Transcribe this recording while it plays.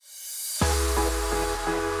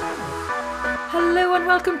Hello and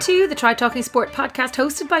welcome to the Try Talking Sport podcast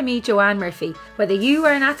hosted by me, Joanne Murphy. Whether you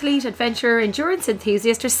are an athlete, adventurer, endurance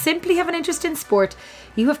enthusiast or simply have an interest in sport,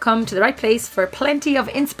 you have come to the right place for plenty of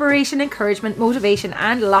inspiration, encouragement, motivation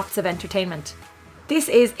and lots of entertainment. This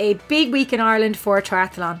is a big week in Ireland for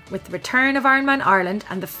triathlon, with the return of Ironman Ireland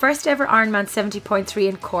and the first ever Ironman 70.3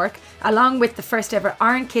 in Cork, along with the first ever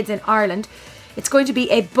Iron Kids in Ireland. It's going to be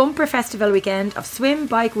a bumper festival weekend of swim,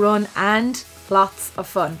 bike, run and lots of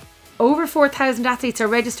fun. Over 4,000 athletes are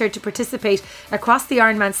registered to participate across the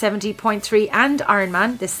Ironman 70.3 and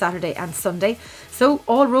Ironman this Saturday and Sunday. So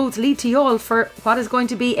all roads lead to Youghal for what is going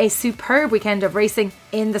to be a superb weekend of racing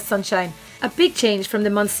in the sunshine. A big change from the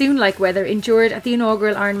monsoon-like weather endured at the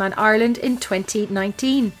inaugural Ironman Ireland in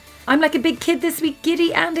 2019. I'm like a big kid this week,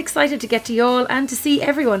 giddy and excited to get to Youghal and to see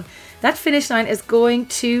everyone. That finish line is going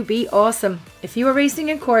to be awesome. If you are racing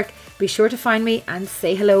in Cork, be sure to find me and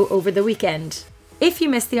say hello over the weekend. If you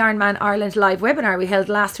missed the Ironman Ireland live webinar we held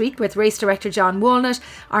last week with race director John Walnut,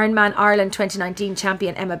 Ironman Ireland 2019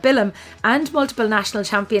 champion Emma Billam and multiple national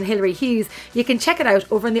champion Hilary Hughes, you can check it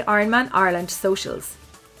out over on the Ironman Ireland socials.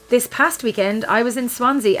 This past weekend I was in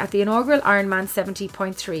Swansea at the inaugural Ironman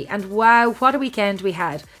 70.3 and wow, what a weekend we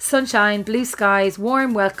had. Sunshine, blue skies,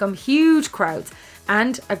 warm welcome, huge crowds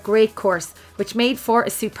and a great course which made for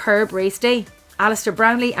a superb race day. Alistair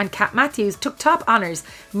Brownlee and Kat Matthews took top honours,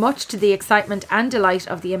 much to the excitement and delight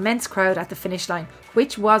of the immense crowd at the finish line,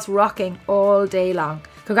 which was rocking all day long.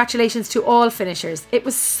 Congratulations to all finishers. It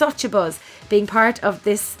was such a buzz being part of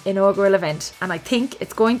this inaugural event, and I think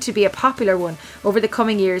it's going to be a popular one over the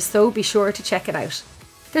coming years, so be sure to check it out.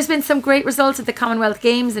 There's been some great results at the Commonwealth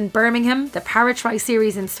Games in Birmingham, the Para-Tri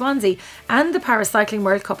Series in Swansea, and the Paracycling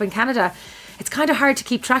World Cup in Canada. It's kind of hard to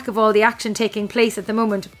keep track of all the action taking place at the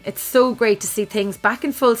moment. It's so great to see things back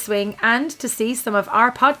in full swing and to see some of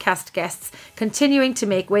our podcast guests continuing to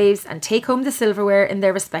make waves and take home the silverware in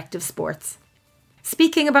their respective sports.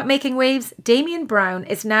 Speaking about making waves, Damien Brown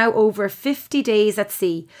is now over 50 days at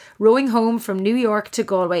sea, rowing home from New York to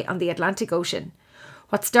Galway on the Atlantic Ocean.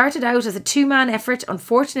 What started out as a two-man effort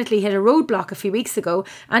unfortunately hit a roadblock a few weeks ago,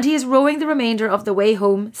 and he is rowing the remainder of the way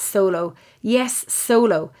home solo. Yes,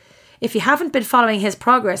 solo. If you haven't been following his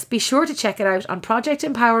progress, be sure to check it out on Project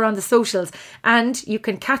Empower on the socials, and you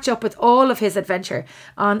can catch up with all of his adventure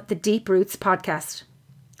on the Deep Roots podcast.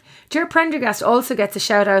 Ger Prendergast also gets a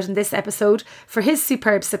shout out in this episode for his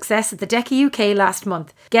superb success at the DECA UK last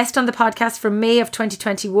month. Guest on the podcast from May of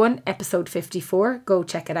 2021, episode 54, go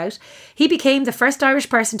check it out. He became the first Irish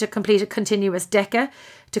person to complete a continuous DECA,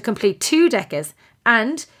 to complete 2 DECAs,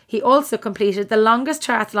 and he also completed the longest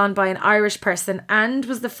triathlon by an Irish person and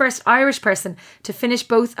was the first Irish person to finish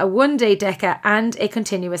both a one-day DECA and a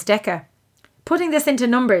continuous DECA. Putting this into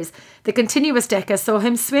numbers, the continuous DECA saw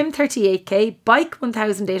him swim 38k, bike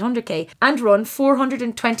 1800k and run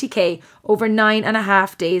 420k over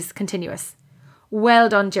 9.5 days continuous. Well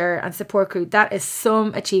done, Ger and support crew, that is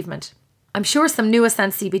some achievement. I'm sure some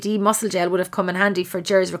Nuasan CBD muscle gel would have come in handy for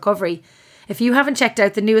Ger's recovery. If you haven't checked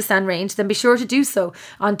out the Nuasan range, then be sure to do so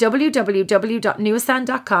on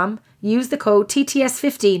www.nuasan.com. Use the code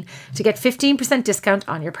TTS15 to get 15% discount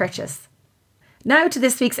on your purchase. Now to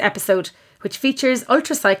this week's episode, which features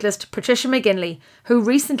ultracyclist Patricia McGinley, who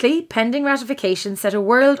recently, pending ratification, set a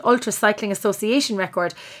World Ultra Cycling Association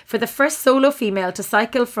record for the first solo female to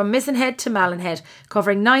cycle from Misenhead to Mallinhead,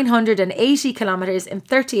 covering 980 kilometres in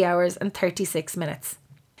 30 hours and 36 minutes.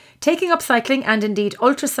 Taking up cycling and indeed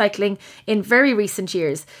ultra-cycling in very recent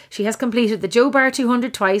years, she has completed the Joe Bar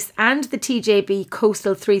 200 twice and the TJB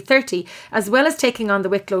Coastal 330, as well as taking on the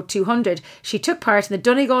Wicklow 200. She took part in the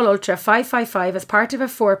Donegal Ultra 555 as part of a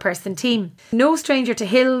 4-person team. No stranger to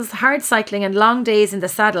hills, hard cycling and long days in the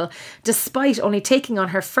saddle, despite only taking on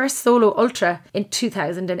her first solo ultra in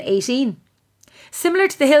 2018. Similar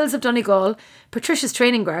to the hills of Donegal, Patricia's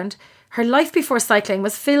training ground, her life before cycling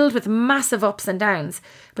was filled with massive ups and downs,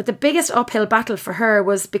 but the biggest uphill battle for her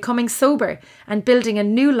was becoming sober and building a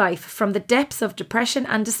new life from the depths of depression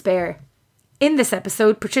and despair. In this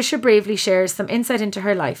episode, Patricia bravely shares some insight into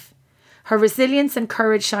her life, her resilience and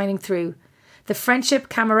courage shining through, the friendship,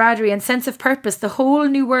 camaraderie and sense of purpose the whole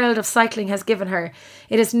new world of cycling has given her.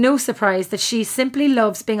 It is no surprise that she simply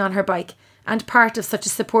loves being on her bike and part of such a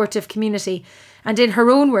supportive community. And in her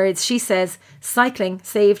own words, she says, cycling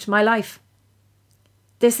saved my life.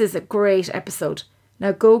 This is a great episode.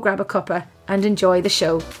 Now go grab a cuppa and enjoy the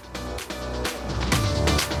show.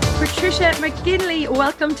 Patricia McGinley,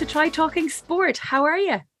 welcome to Try Talking Sport. How are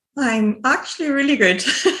you? I'm actually really good.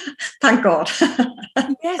 Thank God.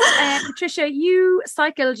 Yes, Patricia, you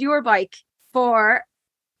cycled your bike for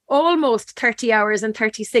almost 30 hours and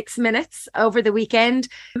 36 minutes over the weekend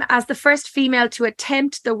as the first female to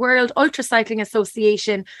attempt the World Ultra Cycling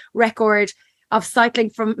Association record of cycling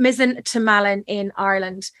from Mizen to Malin in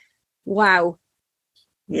Ireland. Wow.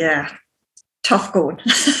 Yeah, tough going.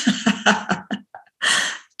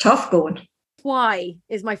 Tough going. Why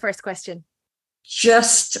is my first question.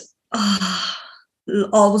 Just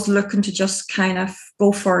always looking to just kind of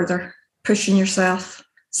go further, pushing yourself,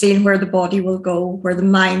 seeing where the body will go, where the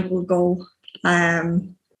mind will go.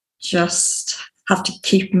 Just have to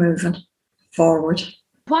keep moving forward.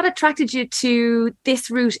 What attracted you to this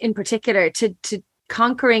route in particular, to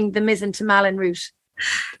conquering the Mizen to Malin route?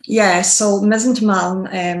 Yeah, so Mizen to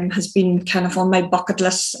Malin has been kind of on my bucket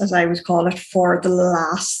list, as I would call it, for the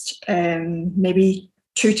last maybe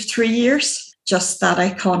 2 to 3 years. Just that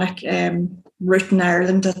iconic route in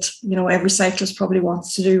Ireland that, you know, every cyclist probably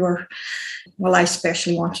wants to do, or, well, I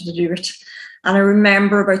especially wanted to do it. And I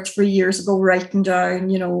remember about 3 years ago writing down,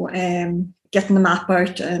 you know, getting the map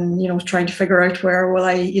out and, you know, trying to figure out where will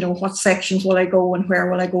I, you know, what sections will I go and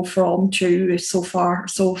where will I go from to so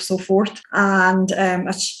forth. And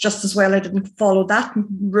it's just as well I didn't follow that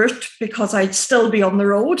route because I'd still be on the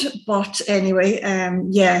road. But anyway,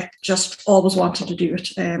 just always wanted to do it.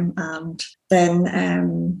 And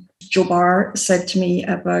then Joe Barr said to me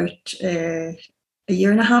about a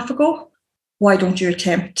year and a half ago, why don't you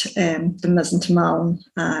attempt the Mizen to Malin?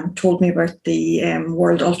 Told me about the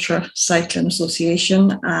World Ultra Cycling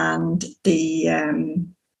Association and the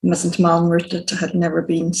Mizen to Malin route that had never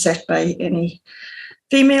been set by any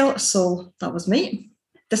female. So that was me.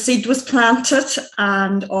 The seed was planted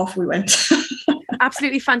and off we went.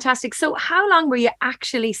 Absolutely fantastic. So how long were you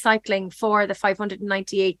actually cycling for the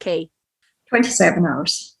 598k? 27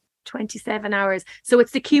 hours. 27 hours. So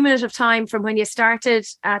it's the cumulative time from when you started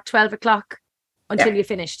at 12 o'clock until you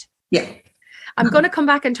finished. Yeah. I'm going to come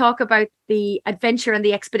back and talk about the adventure and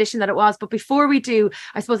the expedition that it was. But before we do,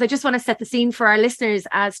 I suppose I just want to set the scene for our listeners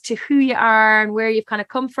as to who you are and where you've kind of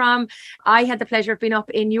come from. I had the pleasure of being up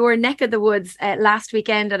in your neck of the woods last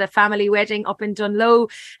weekend at a family wedding up in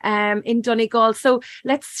Dunlow, in Donegal. So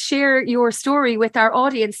let's share your story with our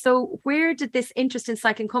audience. So where did this interest in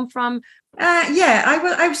cycling come from?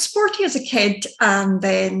 I was sporty as a kid, and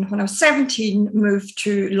then when I was 17, moved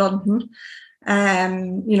to London.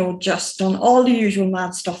 Just done all the usual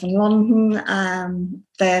mad stuff in London.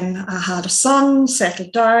 Then I had a son,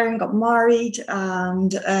 settled down, got married,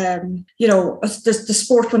 and the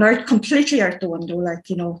sport went out completely out the window. Like,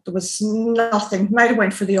 you know, there was nothing. Might have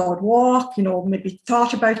went for the odd walk, you know, maybe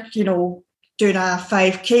thought about, you know, doing a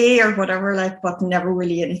 5K or whatever, like, but never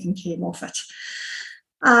really anything came of it.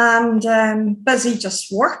 And busy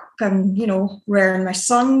just work and, you know, rearing my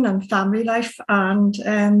son and family life, and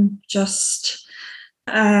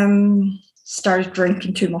started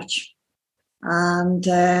drinking too much. And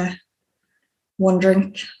one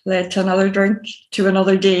drink led to another drink, to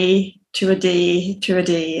another day, to a day, to a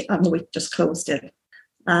day, and the week just closed in.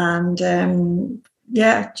 And I'm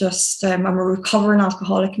a recovering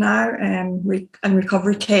alcoholic now, and in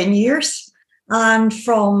recovery 10 years. And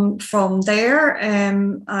from there,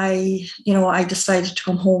 I decided to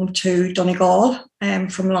come home to Donegal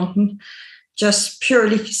from London, just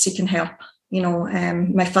purely seeking help. You know,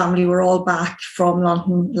 my family were all back from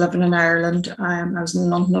London, living in Ireland. I was in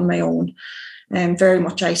London on my own, very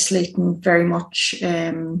much isolating, very much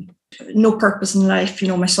no purpose in life. You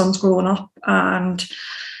know, my son's growing up, and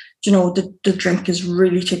you know, the drink is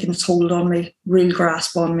really taking its hold on me, real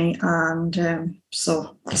grasp on me. And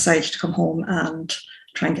so I decided to come home and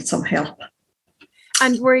try and get some help.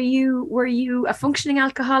 And were you a functioning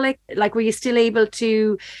alcoholic? Like, were you still able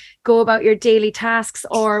to go about your daily tasks,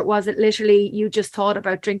 or was it literally you just thought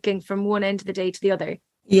about drinking from one end of the day to the other?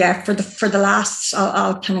 Yeah, for the last,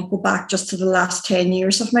 I'll kind of go back just to the last 10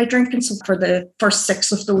 years of my drinking. So for the first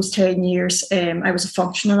 6 of those 10 years, I was a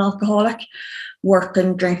functioning alcoholic,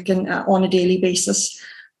 working, drinking on a daily basis,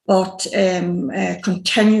 but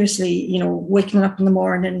continuously, you know, waking up in the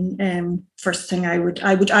morning. First thing I would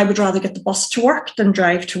rather get the bus to work than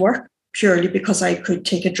drive to work, purely because I could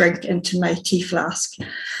take a drink into my tea flask.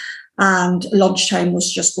 And lunchtime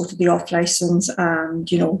was just go to the off license and,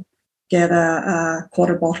 you know, get a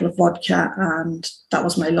quarter bottle of vodka, and that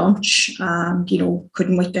was my lunch. And, you know,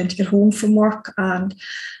 couldn't wait then to get home from work and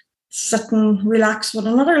sit and relax with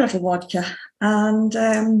another little vodka. And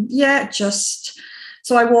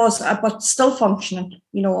so I was, but still functioning,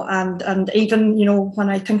 you know, and even, you know, when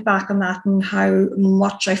I think back on that and how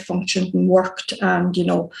much I functioned and worked, and, you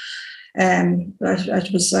know,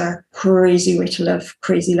 it was a crazy way to live,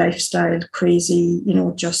 crazy lifestyle, crazy, you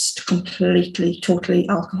know, just completely, totally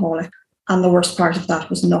alcoholic. And the worst part of that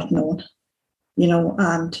was not knowing,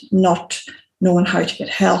 and not knowing how to get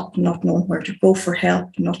help, not knowing where to go for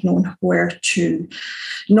help, not knowing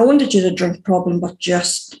knowing that you had a drink problem, but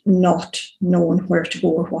just not knowing where to go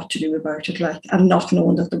or what to do about it, and not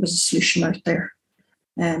knowing that there was a solution out there.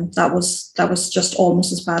 And that was just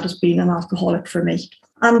almost as bad as being an alcoholic for me.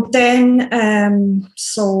 And then,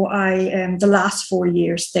 so I, the last 4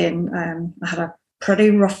 years, then I had a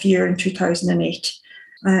pretty rough year in 2008.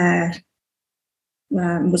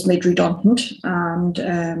 Was made redundant,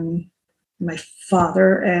 and my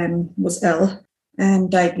father was ill and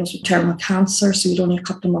diagnosed with terminal cancer, so he had only a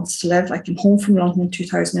couple of months to live. I came home from London in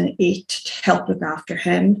 2008 to help look after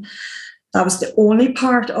him. That was the only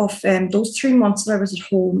part of those 3 months that I was at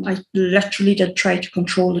home. I literally did try to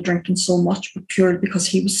control the drinking so much, but purely because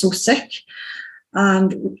he was so sick.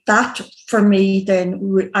 And that, for me,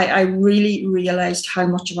 then I really realised how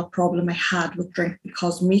much of a problem I had with drink,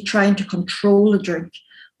 because me trying to control the drink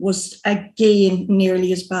was, again,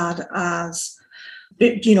 nearly as bad as,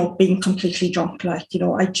 being completely drunk.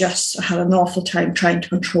 I just had an awful time trying to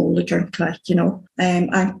control the drink,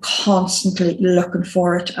 I'm constantly looking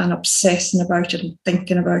for it and obsessing about it and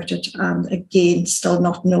thinking about it. And again, still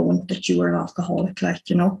not knowing that you were an alcoholic,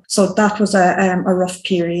 So that was a rough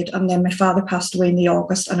period. And then my father passed away in the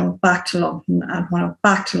August, and I went back to London. And when I went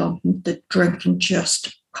back to London, the drinking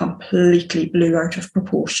just completely blew out of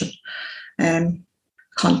proportion.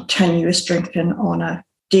 Continuous drinking on a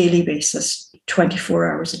daily basis, 24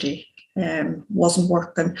 hours a day. Wasn't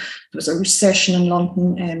working. There was a recession in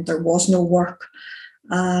London, and there was no work.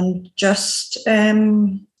 And just,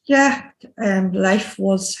 life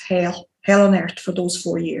was hell on earth for those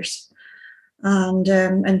 4 years. And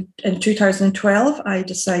in 2012, I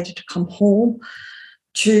decided to come home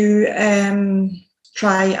to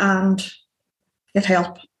try and get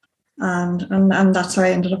help. And that's how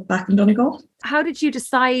I ended up back in Donegal. How did you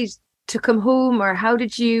decide to come home, or how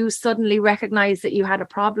did you suddenly recognize that you had a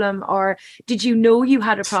problem, or did you know you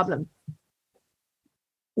had a problem?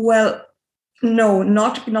 Well, no,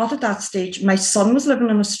 not at that stage. My son was living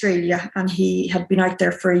in Australia, and he had been out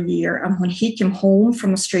there for a year. And when he came home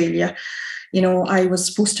from Australia, I was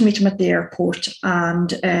supposed to meet him at the airport,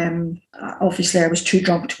 and obviously I was too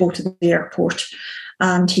drunk to go to the airport.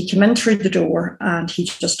 And he came in through the door, and he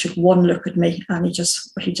just took one look at me, and he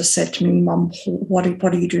just said to me, "Mum, what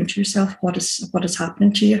are you doing to yourself? What is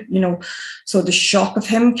happening to you?" So the shock of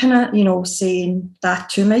him kind of, saying that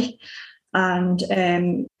to me, and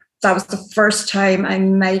that was the first time I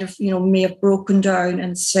may have broken down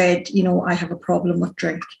and said, I have a problem with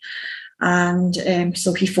drink. And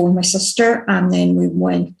so he phoned my sister, and then we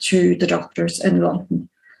went to the doctors in London.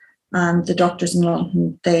 And the doctors in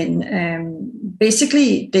London then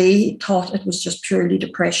basically they thought it was just purely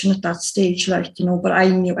depression at that stage, but I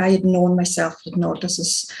had known myself that no, this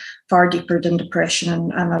is far deeper than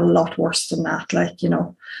depression and a lot worse than that,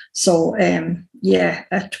 So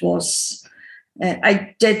it was,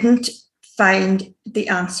 I didn't find the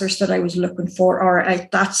answers that I was looking for, or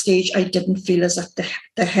at that stage I didn't feel as if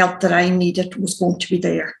the help that I needed was going to be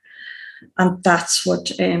there. And that's what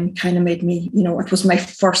kind of made me, it was my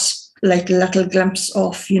first little glimpse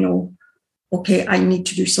of, okay, I need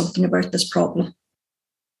to do something about this problem,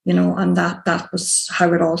 and that was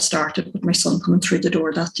how it all started, with my son coming through the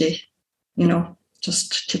door that day,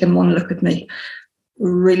 just taking one look at me,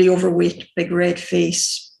 really overweight, big red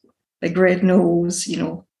face, big red nose,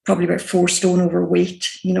 probably about 4 stone overweight,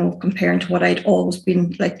 comparing to what I'd always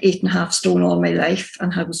been, like 8.5 stone all my life,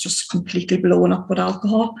 and I was just completely blown up with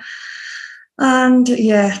alcohol. And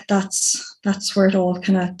that's where it all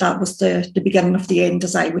that was the beginning of the end,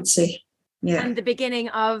 as I would say. Yeah. And the beginning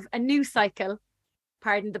of a new cycle,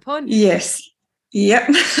 pardon the pun. Yes. Yep.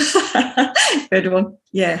 Good one.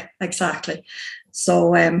 Yeah, exactly.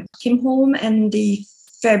 So came home in the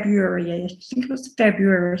February, I think it was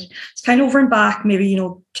February. It's kind of over and back, maybe,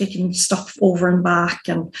 taking stuff over and back,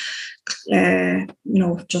 and,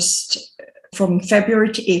 just from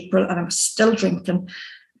February to April, and I was still drinking.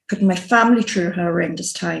 Putting my family through a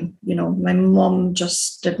horrendous time. My mum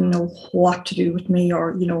just didn't know what to do with me,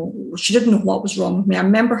 or, she didn't know what was wrong with me. I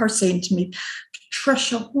remember her saying to me,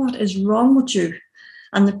 "Patricia, what is wrong with you?"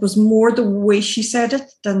 And it was more the way she said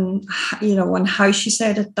it than, and how she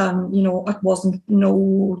said it than, it wasn't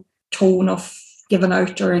no tone of giving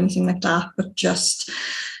out or anything like that, but just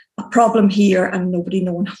a problem here and nobody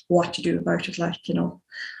knowing what to do about it,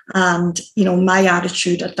 And, my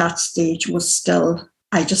attitude at that stage was still,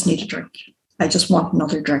 I just need a drink. I just want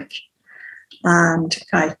another drink. And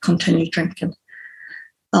I continued drinking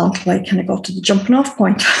until I kind of got to the jumping off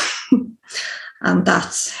point. And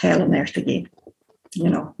that's hell on earth again.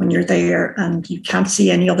 when you're there and you can't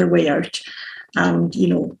see any other way out, and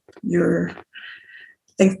you're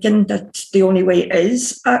thinking that the only way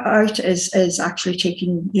out is actually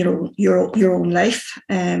taking your own life,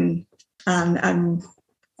 and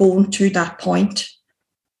going to that point,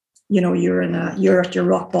 you're at your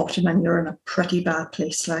rock bottom and you're in a pretty bad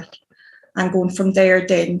place, like, and going from there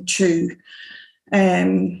then to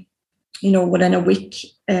within a week,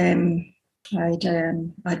 I'd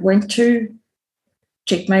went to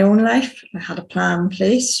take my own life. I had a plan in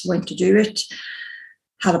place, went to do it,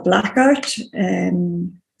 had a blackout,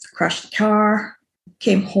 crashed the car,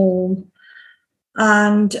 came home,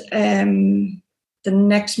 and the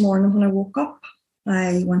next morning when I woke up,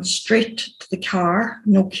 I went straight to the car,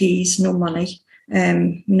 no keys, no money.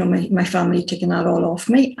 My family had taken that all off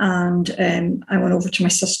me, and I went over to my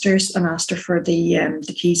sister's and asked her for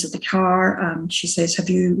the keys of the car, and she says,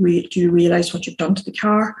 do you realise what you've done to the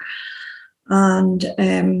car? And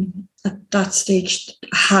at that stage,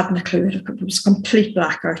 I hadn't a clue. It was a complete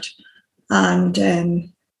blackout,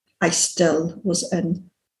 and I still was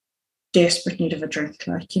in desperate need of a drink.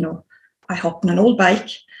 I hopped on an old bike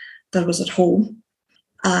that was at home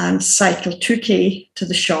and cycled 2k to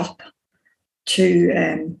the shop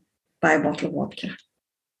to buy a bottle of vodka.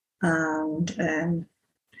 And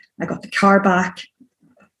I got the car back.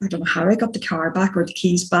 I don't know how I got the car back or the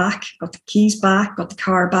keys back. Got the keys back, got the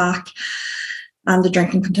car back. And the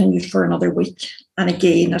drinking continued for another week. And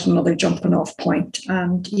again, at another jumping off point,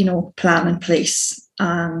 and, plan in place.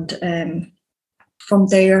 And from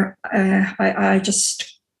there, I just,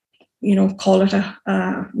 call it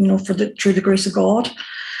through the grace of God.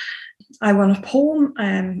 I went up home,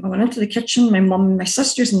 I went into the kitchen, my mum and my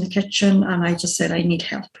sister's in the kitchen, and I just said, I need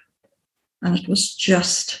help. And it was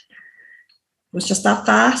just that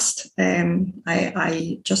fast.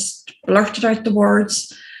 I just blurted out the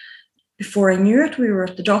words. Before I knew it, we were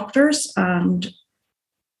at the doctor's and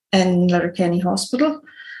in Letterkenny Hospital,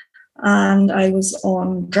 and I was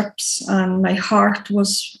on drips, and my heart I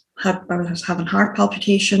was having heart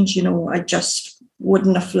palpitations. I just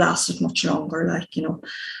wouldn't have lasted much longer,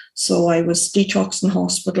 So I was detoxed in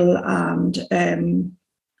hospital, and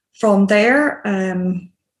from there,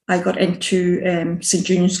 I got into St.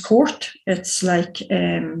 Junian's Court. It's like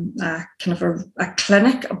a kind of a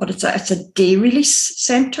clinic, but it's a day release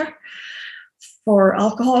centre for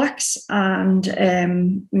alcoholics, and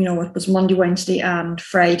it was Monday, Wednesday, and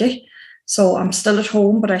Friday. So I'm still at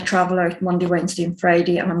home, but I travel out Monday, Wednesday, and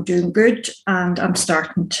Friday, and I'm doing good, and I'm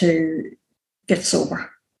starting to get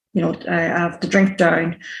sober. I have the drink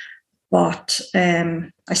down, but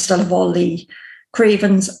I still have all the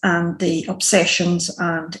cravings and the obsessions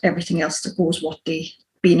and everything else that goes with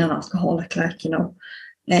being an alcoholic,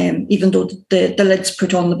 even though the lid's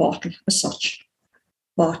put on the bottle as such,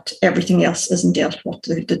 but everything else isn't dealt with.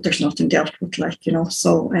 There's nothing dealt with,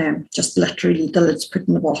 so just literally the lid's put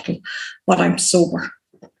in the bottle, but I'm sober,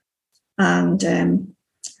 and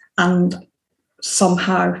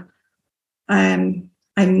somehow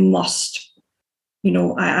I must.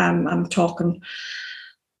 I'm talking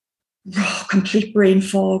complete brain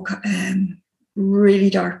fog, really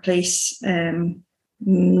dark place,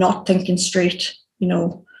 not thinking straight,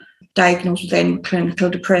 diagnosed with any clinical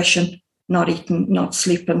depression, not eating, not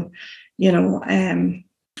sleeping,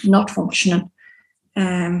 not functioning,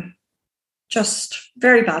 just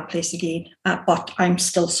very bad place again, but I'm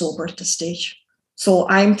still sober at this stage. So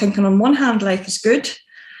I'm thinking on one hand, life is good.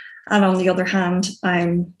 And on the other hand,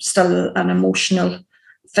 I'm still an emotional,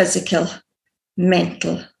 physical,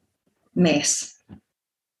 mental mess.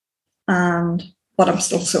 But I'm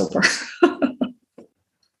still sober.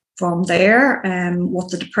 From there, with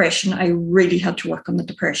the depression, I really had to work on the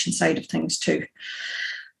depression side of things too.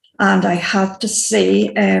 And I have to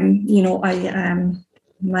say,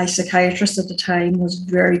 my psychiatrist at the time was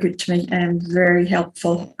very good to me and very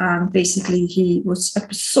helpful. And basically, it was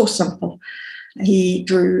so simple. He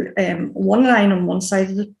drew one line on one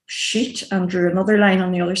side of the sheet and drew another line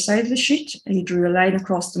on the other side of the sheet. He drew a line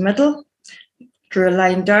across the middle, drew a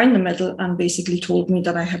line down the middle, and basically told me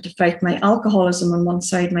that I had to fight my alcoholism on one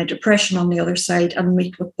side, my depression on the other side, and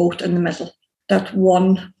meet with both in the middle. That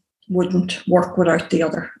one wouldn't work without the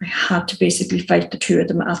other. I had to basically fight the two of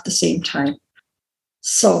them at the same time.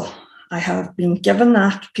 So I have been given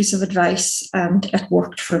that piece of advice, and it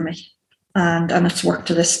worked for me. And it's worked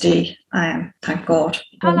to this day, thank God.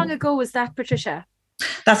 How long ago was that, Patricia?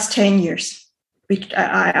 That's 10 years.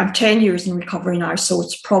 I'm 10 years in recovery now, so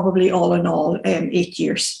it's probably all in all 8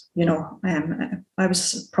 years. I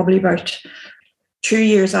was probably about 2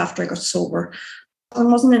 years after I got sober. It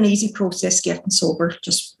wasn't an easy process getting sober,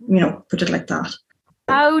 just, put it like that.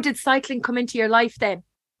 How did cycling come into your life then?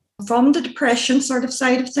 From the depression sort of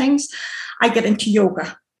side of things, I get into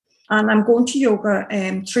yoga. And I'm going to yoga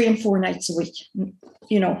 3 and 4 nights a week, and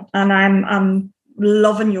I'm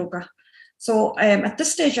loving yoga. So at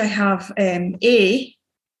this stage, I have I'm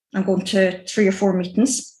going to 3 or 4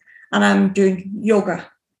 meetings, and I'm doing yoga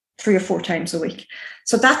 3 or 4 times a week.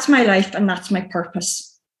 So that's my life and that's my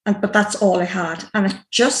purpose. But that's all I had. And it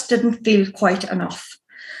just didn't feel quite enough.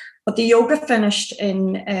 But the yoga finished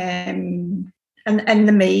in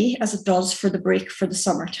the May, as it does for the break for the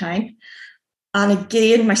summertime. And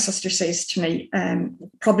again, my sister says to me,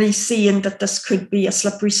 probably seeing that this could be a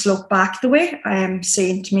slippery slope back the way,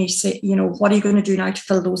 saying to me, what are you going to do now to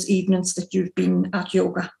fill those evenings that you've been at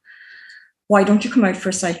yoga? Why don't you come out for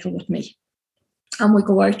a cycle with me? And we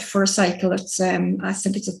go out for a cycle. It's I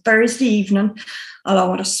think it's a Thursday evening,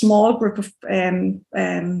 along with a small group of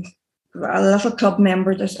a little club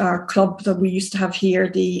member, that our club that we used to have here,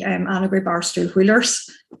 the Annagray Barstool Wheelers.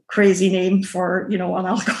 Crazy name for an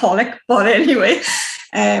alcoholic, but anyway,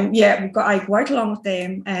 I go out along with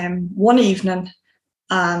them one evening,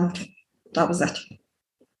 and that was it.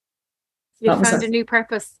 You found a new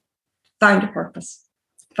purpose. Found a purpose.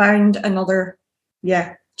 Found another,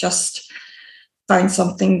 just found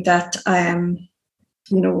something that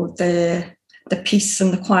the peace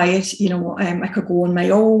and the quiet. I could go on my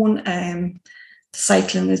own.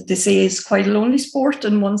 Cycling, as they say, is quite a lonely sport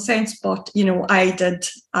in one sense, but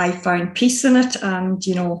I found peace in it, and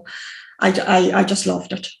I just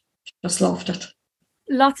loved it.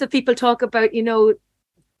 Lots of people talk about,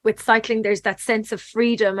 with cycling, there's that sense of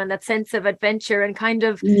freedom and that sense of adventure and kind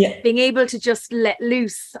of being able to just let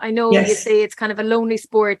loose. I know you say it's kind of a lonely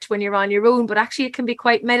sport when you're on your own, but actually it can be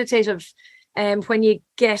quite meditative when you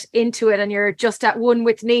get into it and you're just at one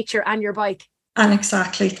with nature and your bike. And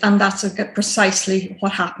exactly, and that's precisely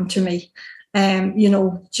what happened to me.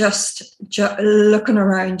 Just looking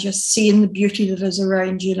around, just seeing the beauty that is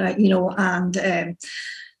around you, and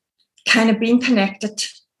kind of being connected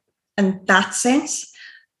in that sense.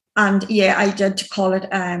 And I did call it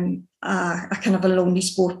a kind of a lonely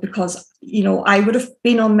sport, because I would have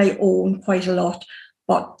been on my own quite a lot,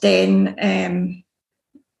 but then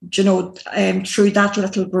through that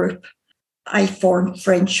little group, I formed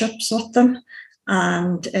friendships with them,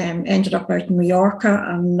 and ended up out in Mallorca.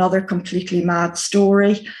 Another completely mad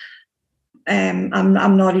story. I'm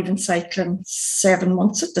not even cycling 7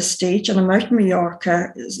 months at this stage, and I'm out in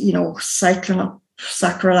Mallorca, cycling up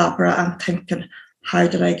Sacra Labra and thinking, how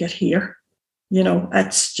did I get here?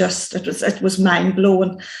 It's just, it was mind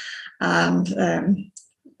blowing, and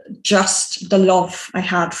just the love I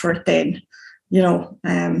had for it then.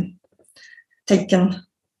 Thinking,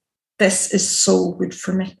 this is so good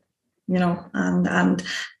for me, and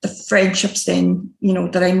the friendships then,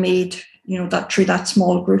 that I made, that through that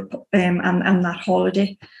small group, and that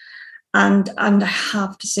holiday. And I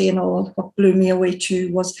have to say, what blew me away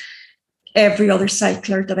too was every other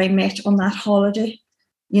cycler that I met on that holiday,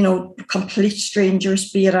 complete strangers,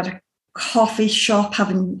 be it at a coffee shop,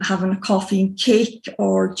 having a coffee and cake,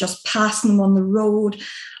 or just passing them on the road,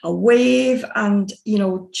 a wave, and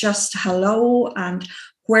just hello, and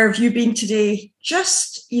where have you been today?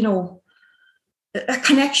 Just a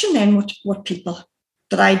connection then with people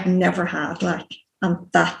that I'd never had, and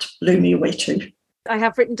that blew me away too. I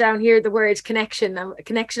have written down here the word connection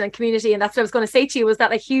and community, and that's what I was going to say to you, was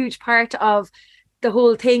that a huge part of the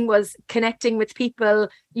whole thing was connecting with people.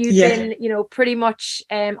 You've been, pretty much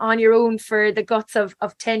on your own for the guts of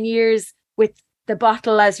 10 years with the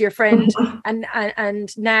bottle as your friend,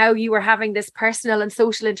 and now you were having this personal and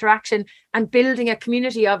social interaction and building a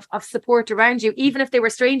community of support around you, even if they were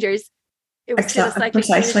strangers. It was still a cycling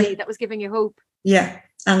community that was giving you hope.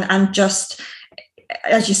 And just,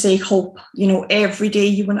 as you say, hope. Every day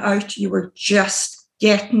you went out, you were just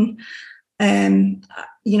getting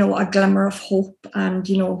a glimmer of hope, and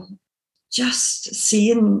just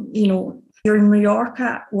seeing, you're in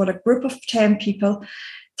Mallorca with a group of 10 people,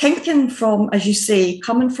 thinking from, as you say,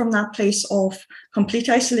 coming from that place of complete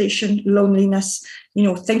isolation, loneliness,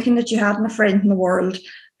 thinking that you hadn't a friend in the world,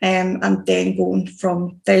 and then going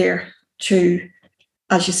from there to,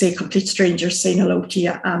 as you say, complete strangers saying hello to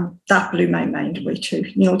you. That blew my mind away too.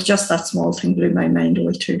 Just that small thing blew my mind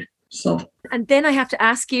away too. So. And then I have to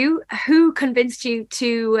ask you, who convinced you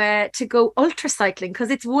to go ultra cycling? Because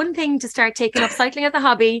it's one thing to start taking up cycling as a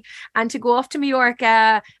hobby and to go off to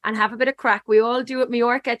Mallorca and have a bit of crack. We all do at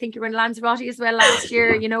Mallorca. I think you were in Lanzarote as well last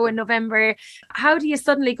year, you know, in November. How do you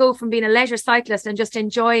suddenly go from being a leisure cyclist and just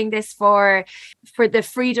enjoying this for the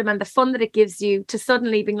freedom and the fun that it gives you to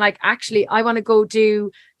suddenly being like, actually, I want to go do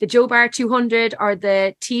the Joe Bar 200 or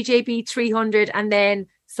the TJB 300 and then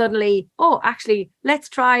suddenly, oh, actually, let's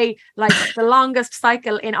try like the longest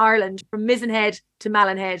cycle in Ireland from Mizenhead to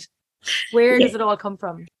Mallinhead. Where does it all come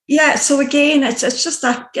from? Yeah, so again, it's just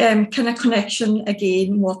that kind of connection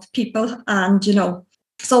again with people. And, you know,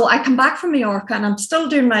 so I come back from Mallorca and I'm still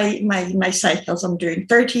doing my cycles. I'm doing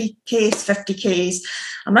 30Ks, 50Ks.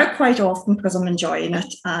 I'm out quite often because I'm enjoying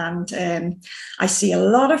it. And I see a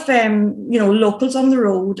lot of, you know, locals on the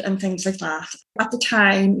road and things like that. At the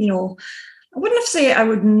time, you know, I wouldn't say I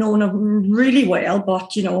would have known him really well,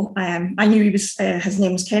 but, you know, I knew he was, his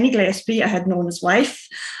name was Kenny Gillespie. I had known his wife.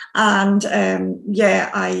 And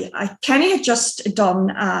Kenny had just done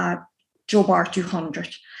Joe Bar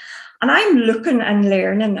 200. And I'm looking and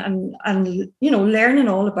learning and you know, learning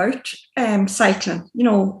all about cycling. You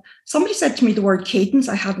know, somebody said to me the word cadence.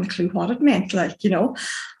 I hadn't a clue what it meant, like, you know.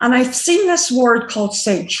 And I've seen this word called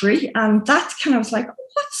century. And that kind of was like,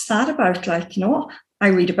 what's that about? Like, you know, I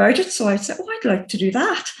read about it. So I said, oh, I'd like to do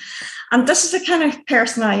that. And this is the kind of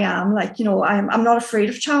person I am. Like, you know, I'm not afraid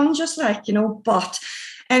of challenges, like, you know, but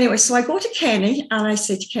anyway, so I go to Kenny and I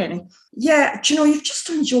say to Kenny, yeah, do you know, you've just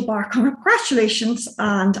done Joe Bar, congratulations.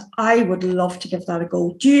 And I would love to give that a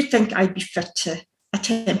go. Do you think I'd be fit to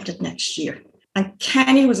attempt it next year? And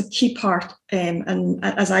Kenny was a key part, and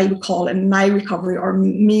as I would call, in my recovery or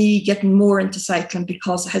me getting more into cycling,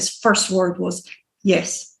 because his first word was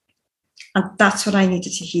yes. And that's what I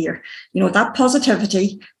needed to hear. You know, that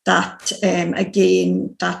positivity, that,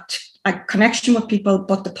 again, that a connection with people,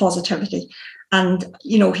 but the positivity. And,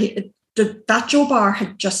 you know, that Joe Bar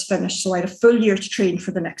had just finished, so I had a full year to train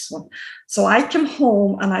for the next one. So I came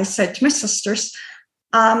home and I said to my sisters,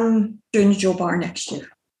 I'm doing the Joe Bar next year.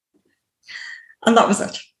 And that was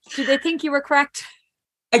it. Did they think you were cracked?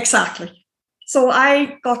 Exactly. So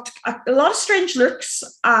I got a lot of strange looks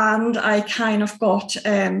and I kind of got,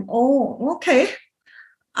 oh, okay.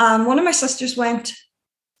 And one of my sisters went,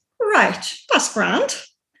 right, that's grand.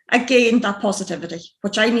 Again, that positivity,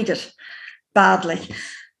 which I needed badly.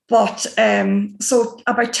 But so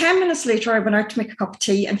about 10 minutes later, I went out to make a cup of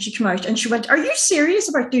tea and she came out and she went, are you serious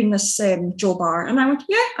about doing this Joe Bar? And I went,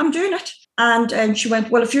 yeah, I'm doing it. And she went,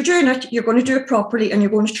 well, if you're doing it, you're going to do it properly and you're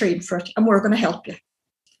going to train for it and we're going to help you.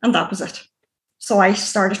 And that was it. So I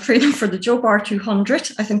started training for the Joe Bar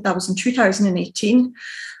 200. I think that was in 2018.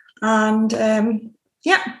 And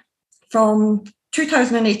from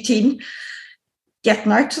 2018,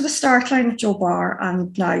 getting out to the start line at Joe Bar.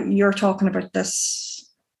 And now you're talking about this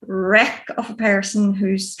wreck of a person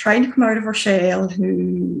who's trying to come out of her shell,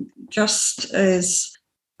 who just is,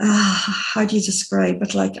 how do you describe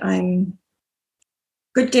it? Like, I'm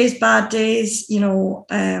good days, bad days, you know,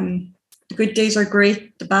 the good days are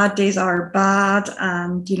great, the bad days are bad.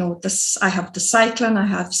 And, you know, I have the cycling, I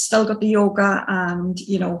have still got the yoga and,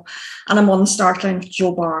 you know, and I'm on the start line of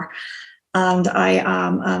Joe Bar. And I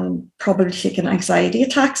am probably taking anxiety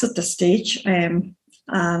attacks at this stage. And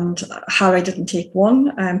how I didn't take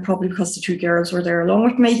one, probably because the two girls were there along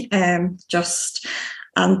with me. And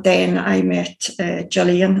then I met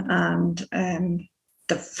Gillian and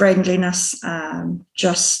the friendliness,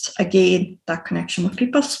 just again, that connection with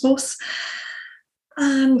people, I suppose,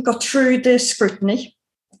 and got through the scrutiny.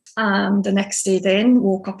 And the next day then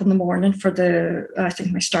woke up in the morning I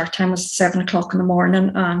think my start time was 7 o'clock in the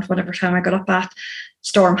morning. And whatever time I got up at,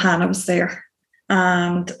 Storm Hannah was there.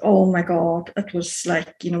 And oh my God, it was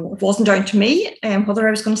like, you know, it wasn't down to me whether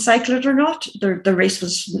I was going to cycle it or not. The race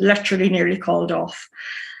was literally nearly called off.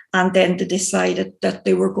 And then they decided that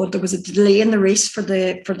there was a delay in the race for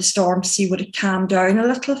the storm to see would it calm down a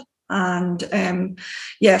little. And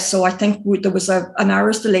so I think there was an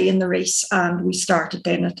hour's delay in the race and we started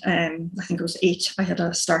then at, I think it was 8. I had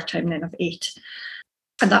a start time then of 8.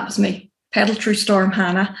 And that was me, pedal through Storm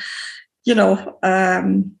Hannah, you know,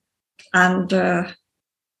 and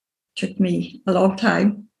took me a long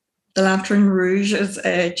time. The Lantern Rouge, as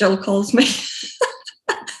Jill calls me,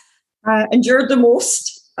 endured the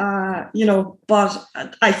most. You know, but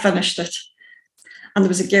I finished it. And there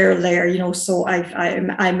was a girl there, you know, so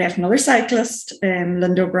I met another cyclist,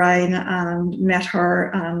 Linda O'Brien, and met her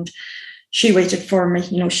and she waited for me.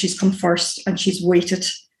 You know, she's come first and she's waited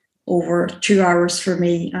over 2 hours for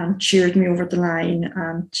me and cheered me over the line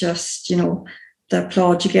and just, you know, the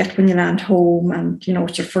applaud you get when you land home, and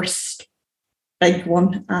it's your first big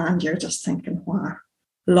one, and you're just thinking, wow,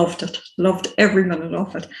 loved it, loved every minute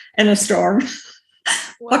of it in a storm.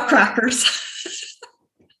 Wow. But crackers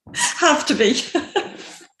have to be.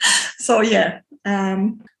 So yeah.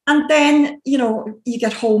 And then, you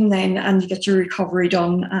get home then and you get your recovery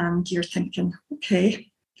done, and you're thinking,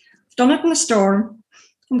 okay, I've done it in a storm.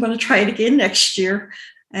 I'm going to try it again next year.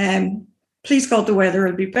 Please God, the weather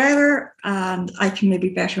will be better and I can maybe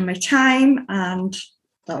better my time. And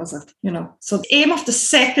that was it, So the aim of the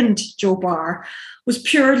second Joe Bar was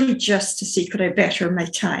purely just to see, could I better my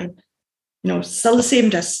time? Still the same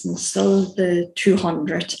distance, still the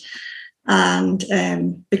 200. And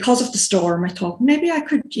because of the storm, I thought maybe I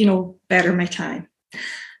could, better my time.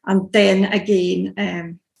 And then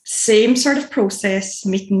again, same sort of process,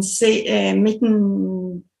 meeting,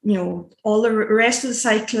 all the rest of the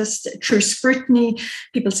cyclists through scrutiny,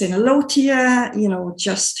 people saying hello to you,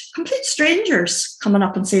 just complete strangers coming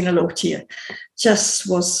up and saying hello to you. Just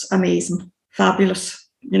was amazing, fabulous,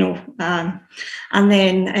 and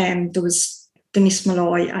then there was Denise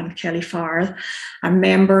Malloy and Kelly Farrell. I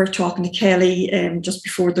remember talking to Kelly just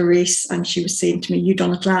before the race, and she was saying to me, you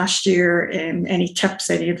done it last year, any tips,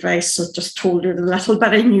 any advice? So just told her the little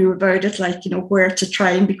bit I knew about it, like, where to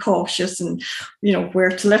try and be cautious and,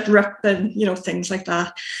 where to let rip and, things like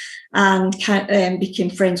that. And became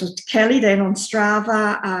friends with Kelly then on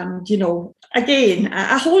Strava, and, again,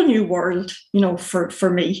 a whole new world, for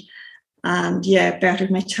me. And yeah,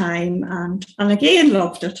 bettered my time and again,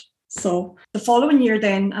 loved it. So the following year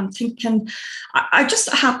then I'm thinking, I just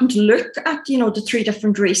happened to look at, the 3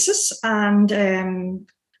 different races, and the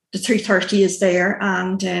 330 is there,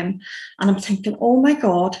 and I'm thinking, oh my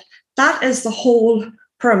God, that is the whole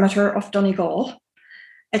perimeter of Donegal.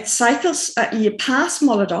 It cycles, you pass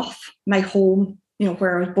Mullidoff, my home,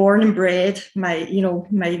 where I was born and bred, my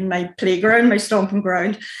playground, my stomping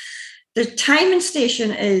ground. The timing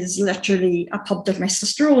station is literally a pub that my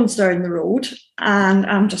sister owns down the road. And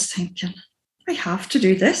I'm just thinking, I have to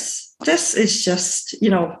do this. This is just,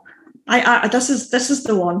 this is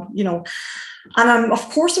the one, And of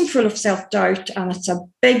course, I'm full of self-doubt, and it's a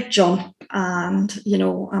big jump. And,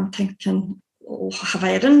 I'm thinking, oh, have I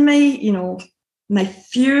it in me? My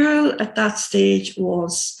fuel at that stage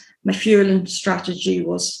my fueling strategy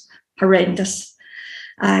was horrendous.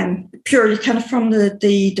 Purely kind of from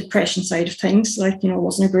the depression side of things, like,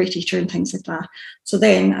 wasn't a great eater and things like that. So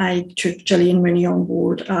then I took Gillian Winnie on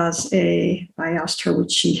board I asked her,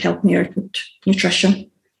 would she help me out with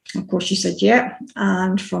nutrition? Of course, she said, yeah.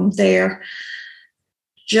 And from there,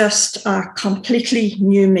 just completely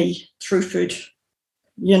knew me through food,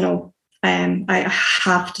 I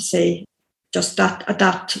have to say, just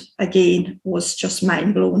that again was just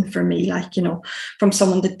mind blowing for me, like, from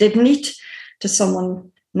someone that didn't eat to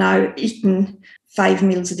someone now eating 5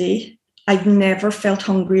 meals a day. I've never felt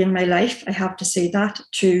hungry in my life, I have to say that,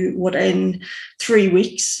 to within 3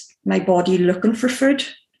 weeks, my body looking for food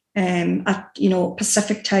at,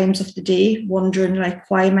 Pacific times of the day, wondering, like,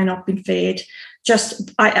 why am I not being fed?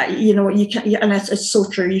 Just, you can, and it's so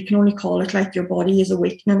true, you can only call it like your body is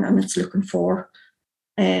awakening and it's looking for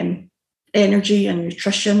energy and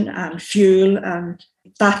nutrition and fuel, and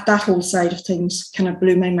that whole side of things kind of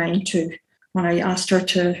blew my mind too. When I asked her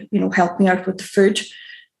to, help me out with the food,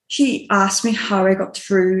 she asked me how I got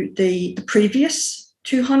through the previous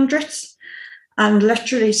 200s. And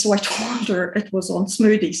literally, so I told her it was on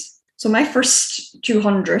smoothies. So my first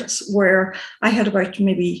 200s where I had about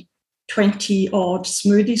maybe 20 odd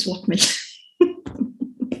smoothies with me.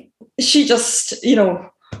 She just, you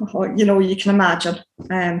can imagine,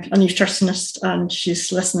 a nutritionist, and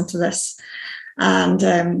she's listening to this.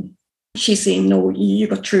 And she's saying, no, you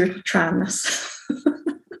got through it with Tranus.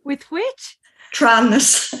 With which?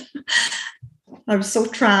 Tranus. I was so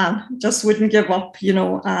Tran, just wouldn't give up,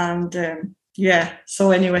 and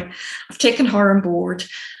so anyway, I've taken her on board,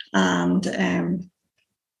 and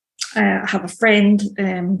I have a friend,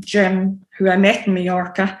 Jim, who I met in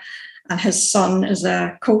Mallorca, and his son is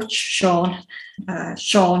a coach, Sean.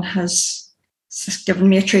 Sean has given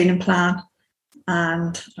me a training plan,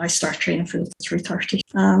 and I start training for the 330.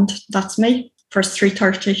 And that's me. First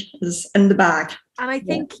 330 is in the bag. And I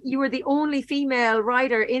think you were the only female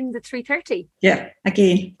rider in the 330. Yeah,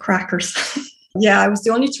 again, crackers. Yeah, I was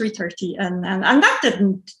the only 330. And that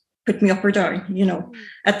didn't put me up or down,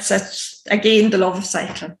 It's again, the love of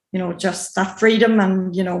cycling, just that freedom.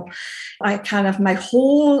 And, I kind of, my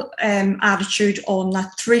whole attitude on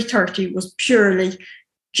that 330 was purely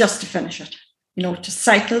just to finish it. to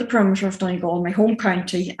cycle the perimeter of Donegal, my home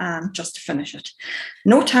county, and just to finish it.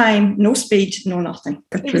 No time, no speed, no nothing.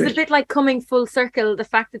 It was a bit like coming full circle, the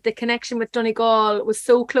fact that the connection with Donegal was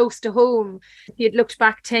so close to home. If you had looked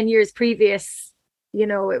back 10 years previous,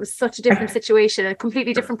 it was such a different situation, a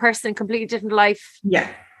completely different person, completely different life.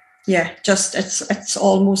 Yeah, just it's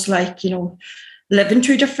almost like, living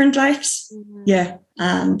two different lives. Mm-hmm. Yeah,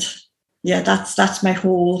 and yeah, that's my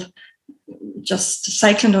whole, just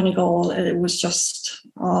cycling Donegal. It was just,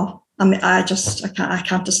 I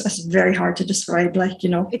can't, it's very hard to describe,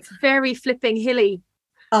 It's very flipping hilly.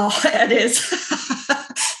 Oh, it is.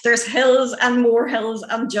 There's hills and more hills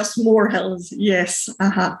and just more hills. Yes.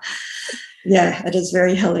 Yeah, it is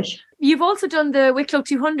very hilly. You've also done the Wicklow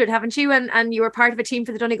 200, haven't you? And you were part of a team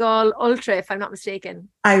for the Donegal Ultra, if I'm not mistaken.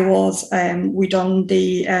 I was. We done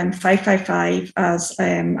the 555 as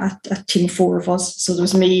a team of 4 of us. So there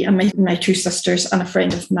was me and my 2 sisters and a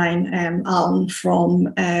friend of mine, Alan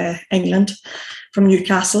from England, from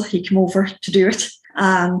Newcastle. He came over to do it.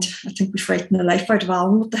 And I think we frightened the life out of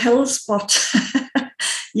Alan with the hills. But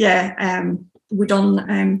yeah, we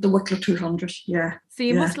done the Wicklow 200, yeah. So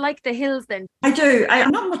you must like the hills then? I do.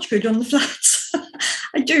 I'm not much good on the flats.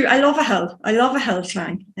 I do. I love a hill. I love a hill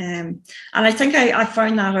climb. And I think I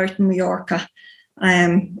found that out in Mallorca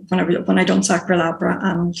when I done Sacra Labra.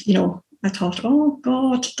 And, I thought, oh,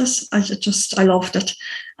 God, I loved it.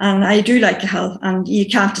 And I do like a hill. And you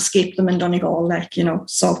can't escape them in Donegal,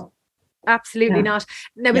 so... Absolutely not.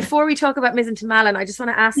 Now, before we talk about Mizentumallin, I just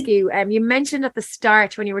want to ask you, you mentioned at the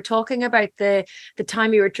start when you were talking about the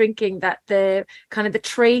time you were drinking, that the kind of the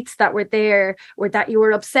traits that were there were that you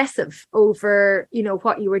were obsessive over,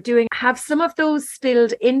 what you were doing. Have some of those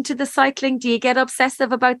spilled into the cycling? Do you get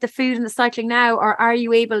obsessive about the food and the cycling now, or are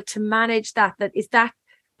you able to manage that? Is that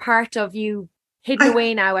part of you hidden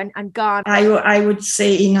away now and gone? I would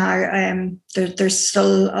say now there's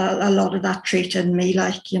still a lot of that trait in me,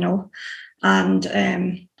 and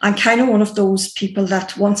I'm kind of one of those people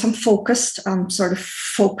that once I'm focused, I'm sort of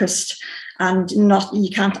focused, and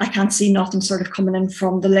I can't see nothing sort of coming in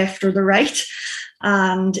from the left or the right.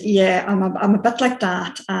 And yeah, I'm a bit like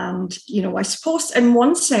that. And I suppose in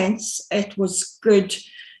one sense it was good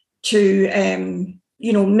to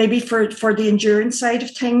maybe for the endurance side of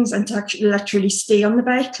things, and to actually literally stay on the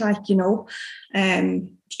bike,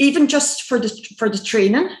 even just for the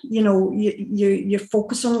training, you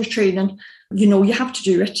focus on your training, you have to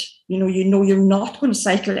do it, you're not going to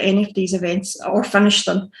cycle any of these events or finish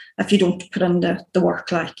them if you don't put in the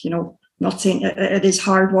work, not saying it is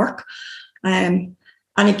hard work.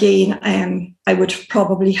 And again, I would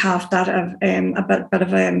probably have that a bit of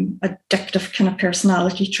addictive kind of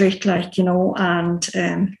personality trait, and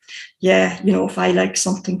if I like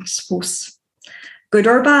something, suppose good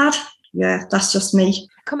or bad, yeah, that's just me.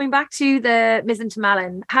 Coming back to the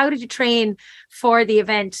Mizentumallin, how did you train for the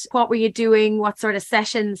event? What were you doing? What sort of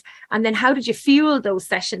sessions? And then how did you fuel those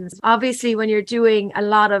sessions? Obviously, when you're doing a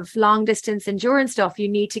lot of long distance endurance stuff, you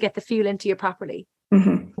need to get the fuel into you properly.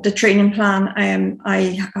 Mm-hmm. The training plan,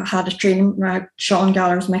 I had a training, Sean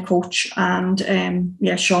Gallagher was my coach, and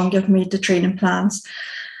Sean gave me the training plans,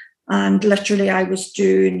 and literally I was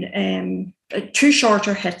doing 2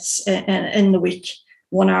 shorter hits in the week,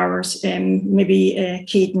 1 hours, maybe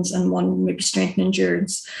cadence, and 1 maybe strength and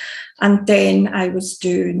endurance, and then I was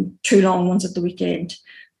doing 2 long ones at the weekend,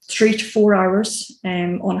 3 to 4 hours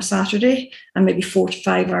on a Saturday, and maybe 4 to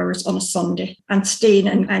 5 hours on a Sunday, and staying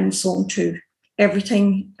in zone 2.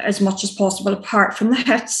 Everything as much as possible apart from the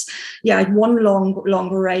hits. Yeah, I had 1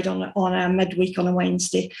 longer ride on a midweek on a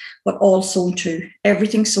Wednesday, but all zone 2,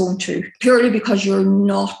 everything zone 2, purely because you're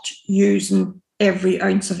not using every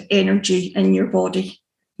ounce of energy in your body,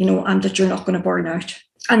 and that you're not going to burn out.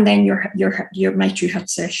 And then your my 2 hit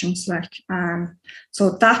sessions, so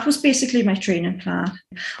that was basically my training plan.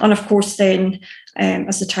 And of course, then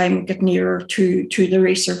as the time would get nearer to the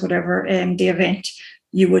race or whatever, the event,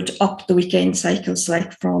 you would up the weekend cycles,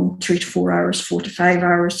 from 3 to 4 hours, 4 to 5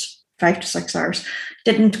 hours, 5 to 6 hours.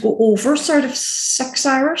 Didn't go over sort of 6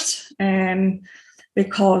 hours,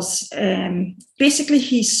 because basically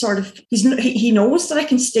he knows that I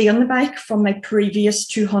can stay on the bike from my previous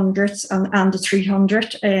 200s and the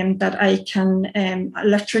 300, that I can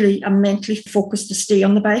literally, I'm mentally focused to stay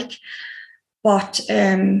on the bike, but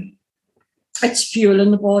it's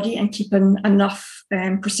fueling the body and keeping enough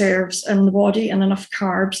preserves in the body and enough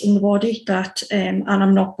carbs in the body that, and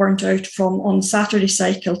I'm not burnt out from on Saturday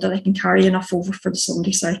cycle, that I can carry enough over for the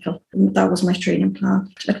Sunday cycle. And that was my training plan.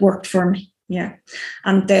 It worked for me. Yeah.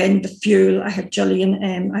 And then the fuel, I had Gillian,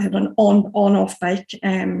 I had an on-off bike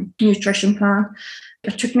nutrition plan.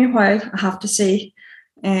 It took me a while, I have to say.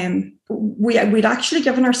 We'd actually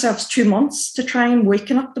given ourselves 2 months to try and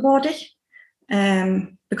waken up the body.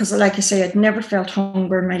 Because like I say, I'd never felt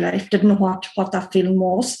hunger in my life, didn't know what that feeling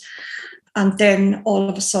was. And then all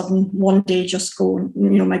of a sudden, one day just going,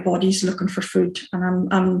 my body's looking for food,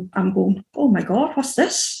 and I'm going, oh my God, what's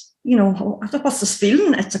this? What's this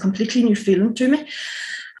feeling? It's a completely new feeling to me.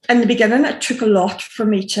 In the beginning, it took a lot for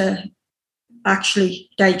me to actually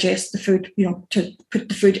digest the food, to put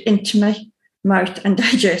the food into my mouth and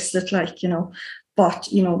digest it, But,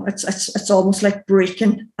 it's almost like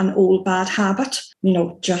breaking an old bad habit,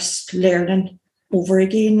 just learning over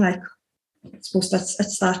again. I suppose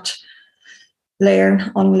it's that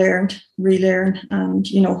learn, unlearn, relearn, and,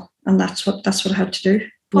 and that's what I had to do.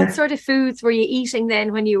 What sort of foods were you eating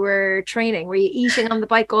then when you were training? Were you eating on the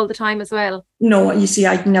bike all the time as well? No, you see,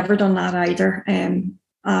 I'd never done that either. And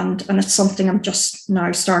it's something I'm just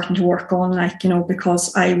now starting to work on,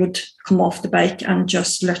 because I would come off the bike and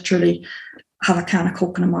just literally have a can of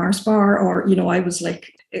Coke and a Mars bar, or, I was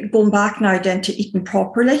like going back now then to eating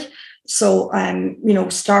properly. So,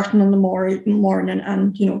 starting in the morning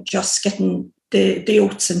and, just getting the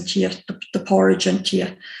oats into you, the porridge into you.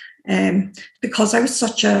 Because I was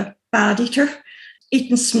such a bad eater,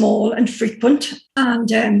 eating small and frequent.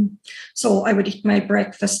 And so I would eat my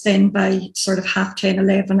breakfast then by sort of 10:30,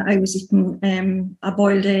 11. I was eating a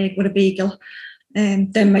boiled egg with a bagel.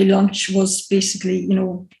 Then my lunch was basically,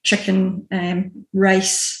 chicken,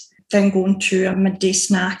 rice, then going to a midday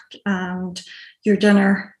snack and your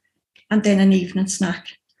dinner, and then an evening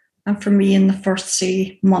snack. And for me, in the first,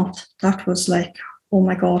 month, that was like, oh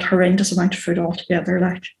my God, horrendous amount of food altogether.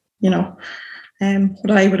 What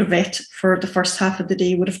I would have ate for the first half of the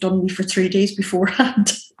day would have done me for 3 days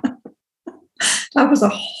beforehand. That was a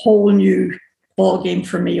whole new ball game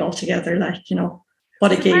for me altogether,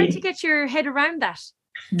 But again, hard to get your head around that.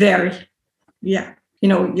 Very, yeah.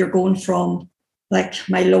 You're going from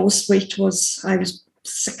my lowest weight I was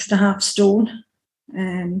 6.5 stone,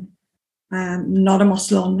 and not a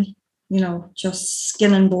muscle on me. Just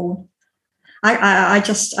skin and bone.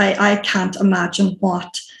 I can't imagine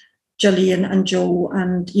what Gillian and Joe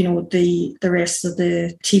and, the rest of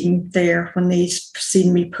the team there, when they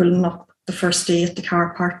seen me pulling up the first day at the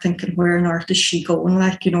car park, thinking, where on earth is she going,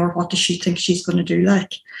 or what does she think she's going to do?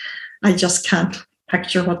 I just can't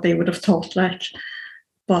picture what they would have thought,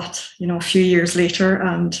 But, a few years later,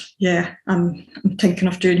 and yeah, I'm thinking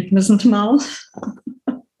of doing Mizen to Malin.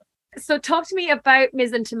 So talk to me about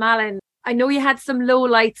Mizen to Malin. I know you had some low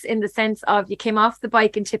lights in the sense of you came off the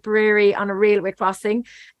bike in Tipperary on a railway crossing,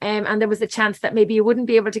 and there was a chance that maybe you wouldn't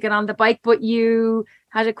be able to get on the bike, but you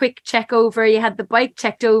had a quick check over, you had the bike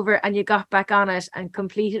checked over, and you got back on it and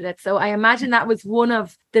completed it. So I imagine that was one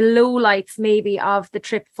of the low lights maybe of the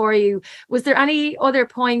trip for you. Was there any other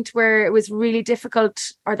point where it was really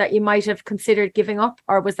difficult, or that you might have considered giving up,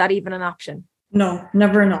 or was that even an option? No,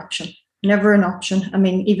 never an option. Never an option. I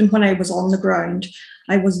mean, even when I was on the ground,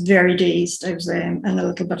 I was very dazed. I was in a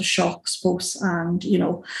little bit of shock, I suppose. And,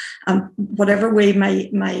 whatever way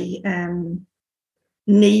my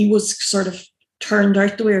knee was sort of turned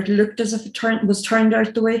out the way, or it looked as if it was turned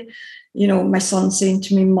out the way, my son saying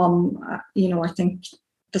to me, Mum, I think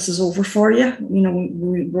this is over for you.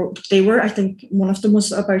 I think one of them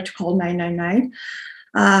was about to call 999.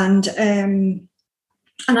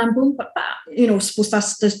 And I'm going, but, I suppose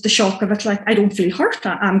that's the shock of it. I don't feel hurt.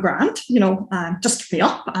 I'm grand, just get me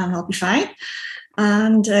up and I'll be fine.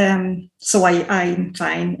 And so I'm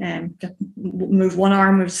fine. Move one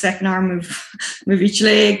arm, move the second arm, move each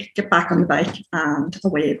leg, get back on the bike, and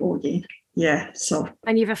away I go again. Yeah, so.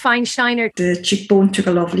 And you have a fine shiner. The cheekbone took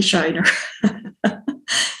a lovely shiner.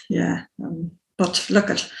 Yeah, but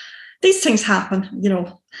look at these things happen,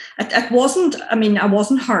 It wasn't, I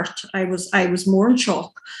wasn't hurt. I was more in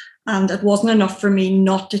shock, and it wasn't enough for me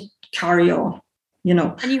not to carry on,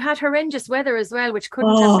 And you had horrendous weather as well, which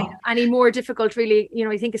couldn't have been any more difficult, really.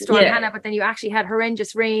 You think of Storm Hannah, but then you actually had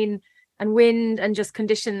horrendous rain and wind and just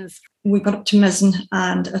conditions. We got up to Mizen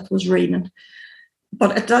and it was raining.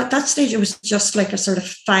 But at that stage, it was just like a sort of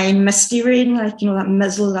fine, misty rain, that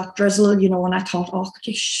mizzle, that drizzle, and I thought, oh,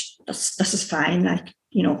 gosh, this is fine,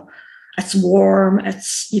 it's warm,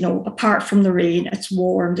 it's, apart from the rain, it's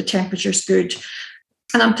warm, the temperature's good.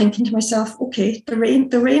 And I'm thinking to myself, okay, the rain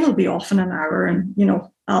will be off in an hour, and,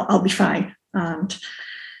 I'll be fine. And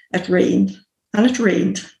it rained, and it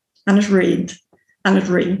rained, and it rained, and it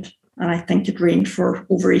rained. And I think it rained for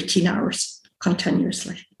over 18 hours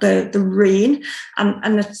continuously. The rain,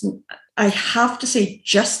 and it's, I have to say,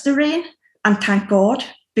 just the rain, and thank God,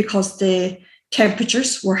 because the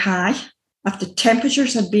temperatures were high. If the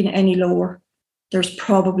temperatures had been any lower, there's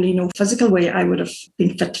probably no physical way I would have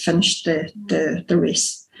been fit to finish the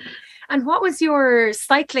race. And what was your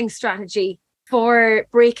cycling strategy for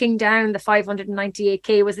breaking down the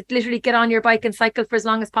 598k? Was it literally get on your bike and cycle for as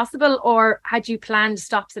long as possible, or had you planned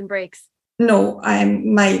stops and breaks? No,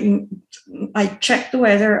 I checked the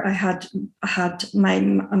weather. I had my,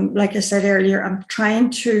 like I said earlier, I'm trying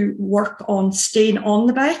to work on staying on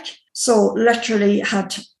the bike. So literally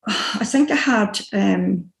I think I had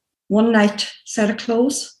one night set of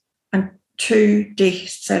clothes and 2 day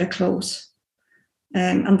set of clothes.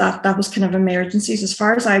 And that was kind of emergencies. As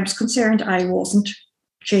far as I was concerned, I wasn't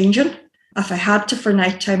changing. If I had to for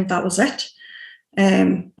nighttime, that was it.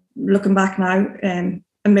 Looking back now,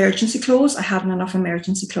 emergency clothes, I hadn't enough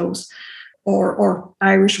emergency clothes, or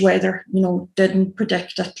Irish weather, didn't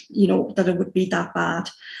predict it, that it would be that bad.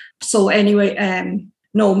 So anyway,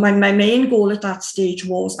 no, my main goal at that stage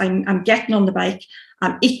was I'm getting on the bike,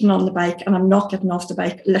 I'm eating on the bike, and I'm not getting off the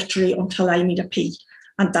bike literally until I need a pee.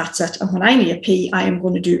 And that's it. And when I need a pee, I am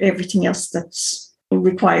going to do everything else that's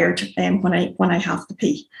required when I have the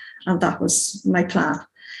pee. And that was my plan.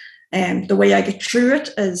 The way I get through it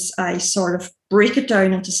is I sort of break it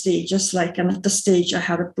down into stages. And at this stage, I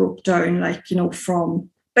had it broke down, from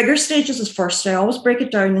bigger stages as first. I always break it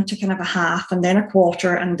down into kind of a half and then a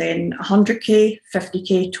quarter and then 100k,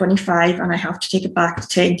 50k, 25, and I have to take it back to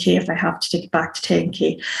 10k if I have to take it back to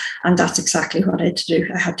 10k. And that's exactly what I had to do.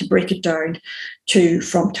 I had to break it down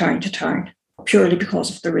from town to town, purely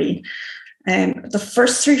because of the rain. The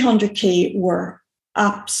first 300k were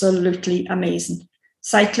absolutely amazing.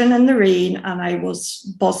 Cycling in the rain, and I was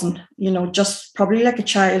buzzing, just probably like a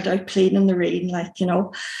child out playing in the rain,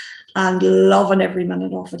 and loving every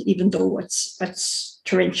minute of it, even though it's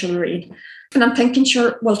torrential rain. And I'm thinking,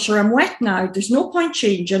 sure, I'm wet now. There's no point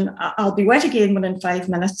changing. I'll be wet again within 5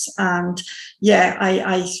 minutes. And yeah,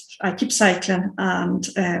 I keep cycling, and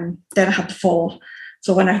then I had to fall.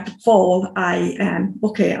 So when I had to fall,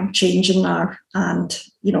 I'm changing now, and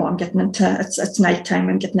I'm getting into it's nighttime.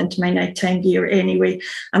 I'm getting into my nighttime gear anyway,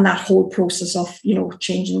 and that whole process of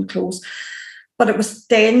changing clothes. But it was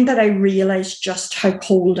then that I realised just how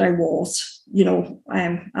cold I was.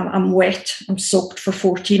 I'm wet. I'm soaked for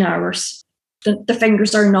 14 hours. The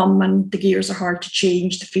fingers are numb, and the gears are hard to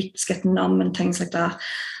change. The feet's getting numb and things like that.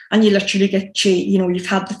 And you literally get, you've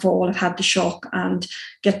had the fall, I've had the shock, and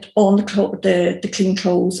get on the clean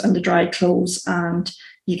clothes and the dry clothes, and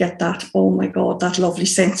you get that, oh my God, that lovely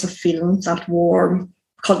sense of feeling, that warm,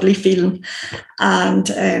 cuddly feeling.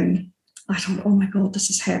 And I thought, oh my God, this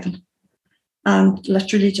is heaven. And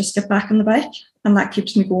literally just get back on the bike, and that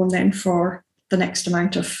keeps me going then for the next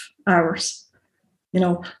amount of hours,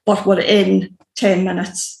 but within 10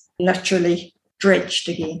 minutes, literally drenched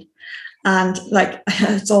again. And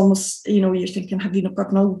it's almost, you're thinking, have you not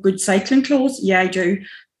got no good cycling clothes? Yeah, I do.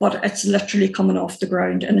 But it's literally coming off the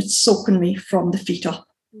ground and it's soaking me from the feet up.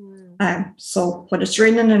 So when it's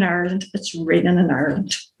raining in Ireland, it's raining in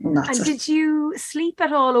Ireland. And that's it. Did you sleep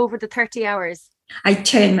at all over the 30 hours? I had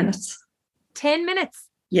 10 minutes. 10 minutes?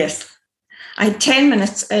 Yes. I had 10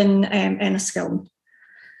 minutes in Enniskillen.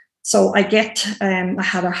 So I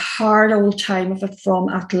had a hard old time of it from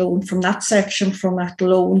Athlone, from that section from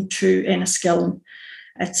Athlone to Enniskillen.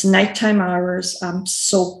 It's nighttime hours. I'm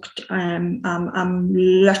soaked. I'm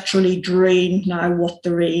literally drained now with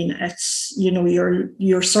the rain. It's,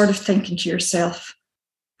 you're sort of thinking to yourself,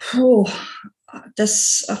 oh,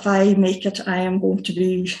 this, if I make it, I am going to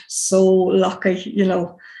be so lucky,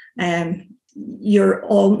 you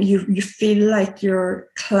feel like you're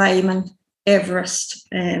climbing Everest,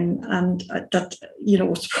 and that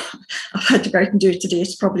I've had to go out and do it today.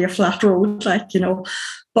 It's probably a flat road,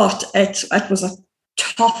 but it was a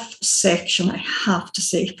tough section, I have to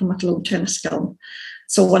say, from Athlone to Enniskillen.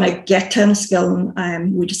 So when I get to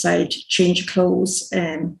Enniskillen, we decide change of clothes,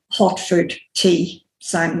 hot food, tea,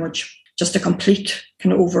 sandwich, just a complete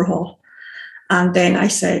kind of overhaul. And then I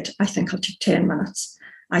said, I think I'll take 10 minutes.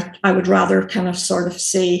 I would rather kind of sort of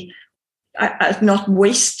say, I'd not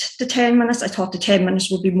waste the 10 minutes. I thought the 10 minutes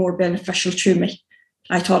would be more beneficial to me.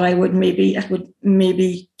 I thought it would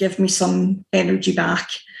maybe give me some energy back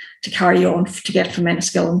to carry on to get from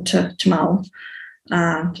Enniskillen to Malin.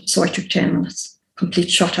 And so I took 10 minutes, complete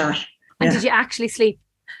shut eye. And did you actually sleep?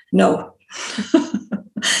 No.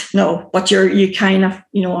 No, but you kind of,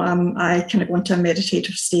 I kind of go into a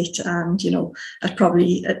meditative state, and,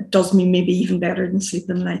 it does me maybe even better than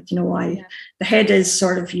sleeping. The head is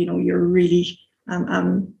sort of, you're really,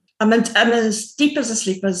 I'm as deep as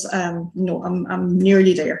asleep as, I'm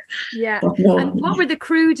nearly there. Yeah. And what were the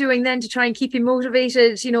crew doing then to try and keep you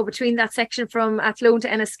motivated, between that section from Athlone to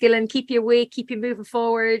Enniskillen, keep you awake, keep you moving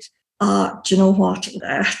forward? Do you know what?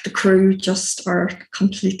 The crew just are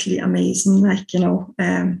completely amazing. Like,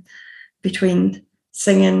 between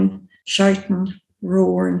singing, shouting,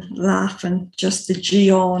 roaring, laughing, just the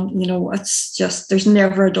G on, it's just, there's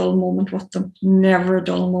never a dull moment with them, never a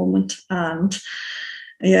dull moment. And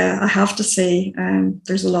yeah, I have to say,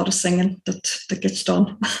 there's a lot of singing that gets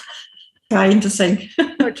done. Trying to sing.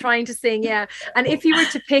 Or trying to sing, yeah. And if you were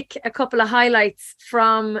to pick a couple of highlights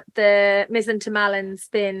from the Mizzen to Malin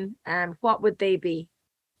spin, what would they be?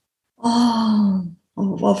 Oh,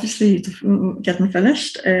 obviously getting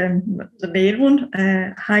finished. The main one,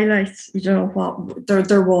 highlights. What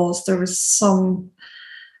there was some.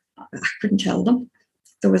 I couldn't tell them.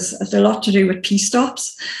 There was a lot to do with P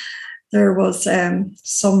stops. There was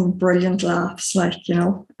some brilliant laughs,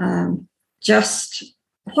 just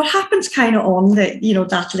what happens kind of on the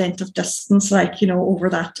that length of distance,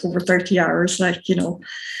 over 30 hours,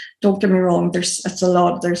 don't get me wrong, there's a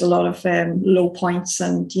lot of low points,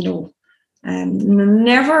 and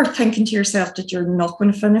never thinking to yourself that you're not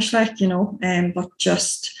going to finish, but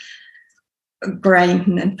just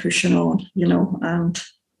grinding and pushing on, and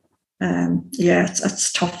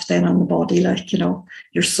it's tough then on the body,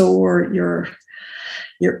 you're sore, you're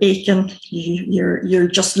aching, you're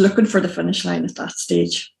just looking for the finish line at that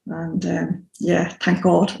stage. And thank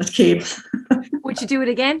God it came. Would you do it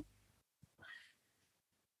again?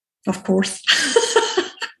 Of course.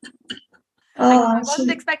 I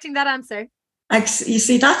wasn't expecting that answer. You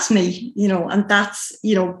see, that's me, and that's,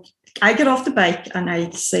 I get off the bike and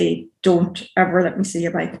I say, don't ever let me see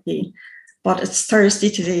your bike again. But it's Thursday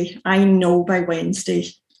today. I know by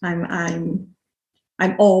Wednesday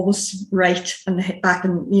I'm always right and back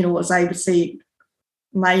in, as I would say,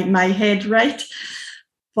 my head right.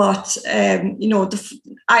 But,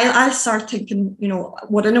 I'll start thinking,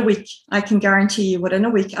 within a week, I can guarantee you within a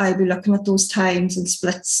week, I'll be looking at those times and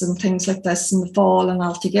splits and things like this in the fall, and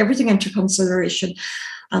I'll take everything into consideration.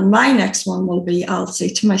 And my next one will be, I'll say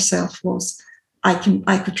to myself I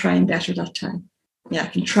could try and better that time. Yeah, I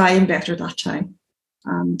can try and better that time.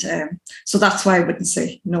 And so that's why I wouldn't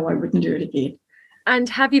say, no, I wouldn't do it again. And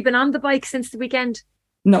have you been on the bike since the weekend?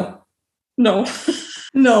 No, not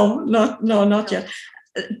yet.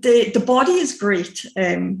 The body is great.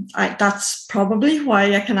 That's probably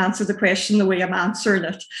why I can answer the question the way I'm answering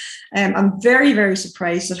it. I'm very, very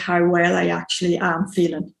surprised at how well I actually am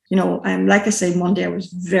feeling. Like I say, Monday I was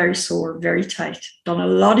very sore, very tight. Done a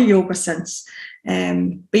lot of yoga since.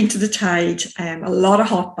 Been to the Tide. A lot of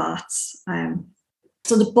hot baths.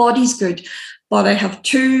 So the body's good. But I have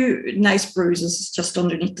 2 nice bruises just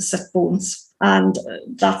underneath the sit bones. And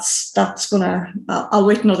that's I'll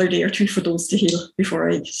wait another day or 2 for those to heal before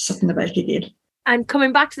I sit in the bike again. And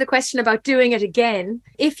coming back to the question about doing it again,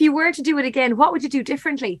 if you were to do it again, what would you do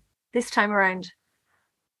differently this time around?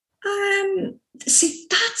 See,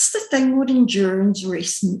 that's the thing with endurance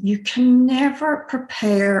racing. You can never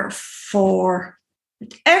prepare for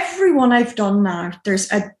everyone I've done now. There's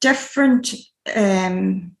a different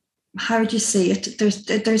how do you say it?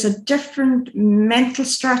 There's a different mental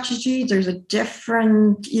strategy. There's a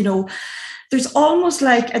different, there's almost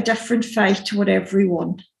like a different fight with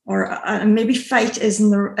everyone, or maybe fight isn't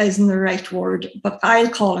the right word, but I'll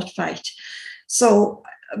call it fight. So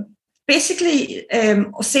basically,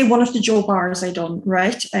 say one of the Joe bars I done,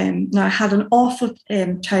 right? Now I had an awful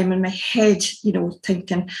time in my head,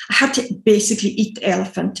 thinking I had to basically eat the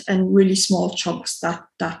elephant in really small chunks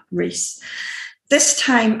that race. This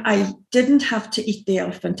time, I didn't have to eat the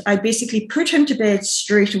elephant. I basically put him to bed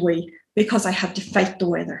straight away because I had to fight the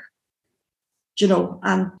weather.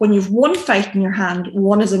 And when you've one fight in your hand,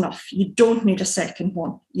 one is enough. You don't need a second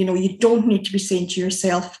one. You don't need to be saying to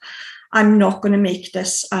yourself, I'm not going to make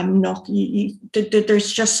this. I'm not.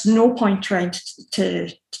 There's just no point trying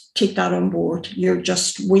to take that on board. You're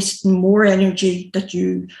just wasting more energy that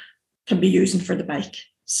you can be using for the bike.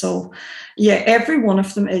 So, yeah, every one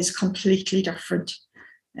of them is completely different.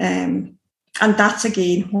 And that's,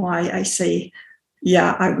 again, why I say,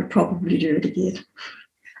 yeah, I would probably do it again.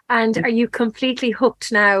 And are you completely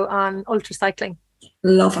hooked now on ultracycling?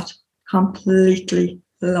 Love it. Completely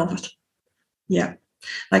love it. Yeah.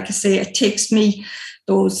 Like I say, it takes me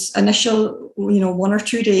those initial, 1 or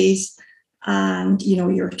 2 days, and,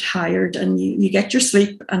 you're tired and you get your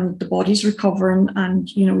sleep and the body's recovering, and,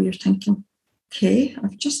 you're thinking, okay,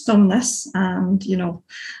 I've just done this, and,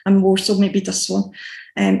 and more so maybe this one.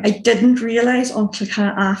 I didn't realize until kind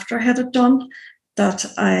of after I had it done that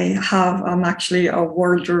I'm actually a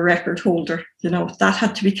world record holder. That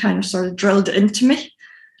had to be kind of sort of drilled into me.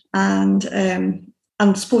 And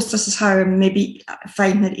I suppose this is how I'm maybe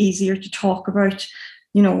finding it easier to talk about,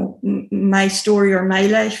 my story or my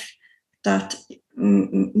life, that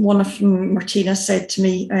one of Martina said to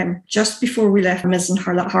me just before we left Mizen,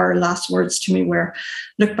 her last words to me were,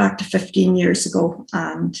 look back to 15 years ago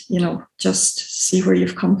and, just see where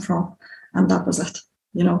you've come from. And that was it,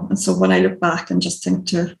 And so when I look back and just think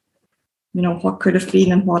to, what could have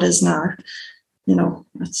been and what is now,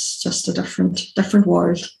 it's just a different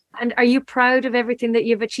world. And are you proud of everything that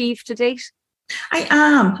you've achieved to date? I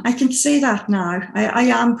am. I can say that now. I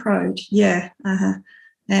am proud. Yeah.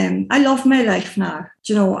 I love my life now.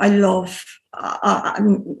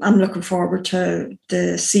 I'm looking forward to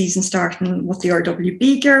the season starting with the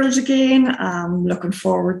RWB girls again. I'm looking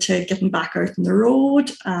forward to getting back out on the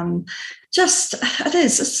road. It's just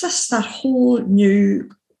that whole new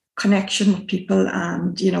connection with people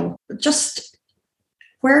and, just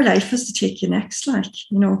where life is to take you next,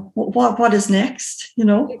 what is next,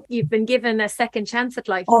 You've been given a second chance at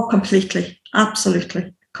life. Oh, completely.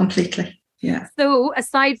 Absolutely. Completely. Yeah. So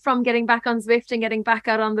aside from getting back on Zwift and getting back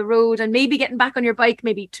out on the road and maybe getting back on your bike,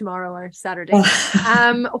 maybe tomorrow or Saturday,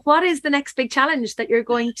 what is the next big challenge that you're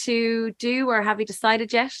going to do, or have you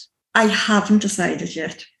decided yet? I haven't decided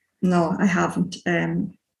yet. No, I haven't. I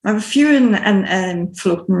have a few in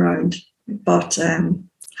floating around, but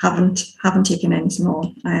haven't taken anything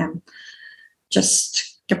on. Just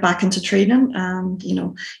get back into training, and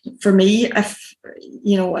for me, if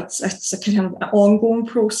it's a kind of an ongoing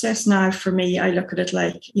process now. For me, I look at it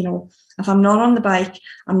like, if I'm not on the bike,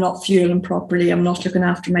 I'm not fueling properly, I'm not looking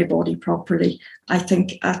after my body properly. I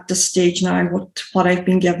think at this stage now, what I've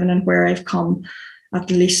been given and where I've come, at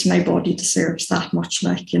least my body deserves that much.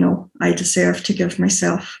 I deserve to give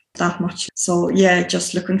myself that much. So yeah,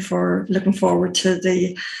 just looking forward to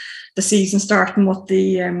the season starting with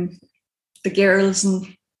the girls and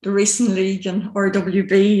the racing league and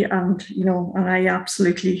RWB, and and I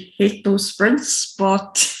absolutely hate those sprints,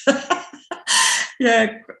 but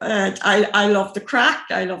yeah, I love the crack.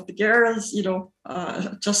 I love the girls.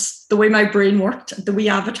 Just the way my brain worked. The wee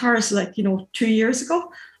avatars, 2 years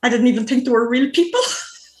ago, I didn't even think they were real people.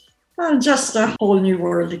 And just a whole new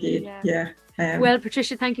world again. Yeah. Well,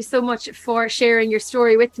 Patricia, thank you so much for sharing your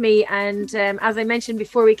story with me. And as I mentioned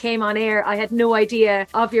before we came on air, I had no idea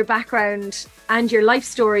of your background and your life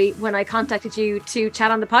story when I contacted you to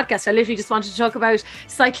chat on the podcast. I literally just wanted to talk about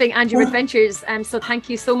cycling and your adventures. So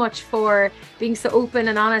thank you so much for being so open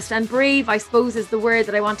and honest and brave, I suppose, is the word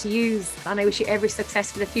that I want to use. And I wish you every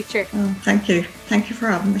success for the future. Oh, thank you. Thank you for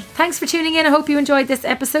having me. Thanks for tuning in. I hope you enjoyed this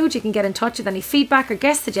episode. You can get in touch with any feedback or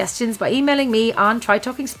guest suggestions by emailing me on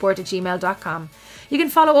trytalkingsport@gmail.com. You can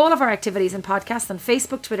follow all of our activities and podcasts on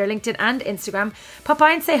Facebook, Twitter, LinkedIn and Instagram. Pop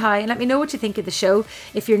by and say hi and let me know what you think of the show.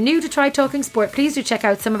 If you're new to Try Talking Sport, please do check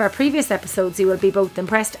out some of our previous episodes. You will be both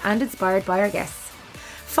impressed and inspired by our guests.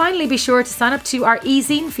 Finally, be sure to sign up to our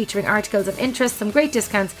e-zine featuring articles of interest, some great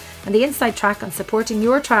discounts and the inside track on supporting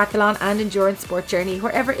your triathlon and endurance sport journey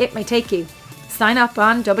wherever it may take you. Sign up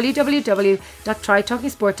on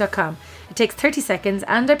www.trytalkingsport.com. It takes 30 seconds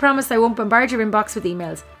and I promise I won't bombard your inbox with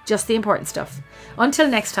emails, just the important stuff. Until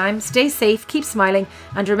next time, stay safe, keep smiling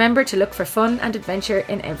and remember to look for fun and adventure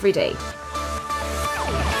in every day.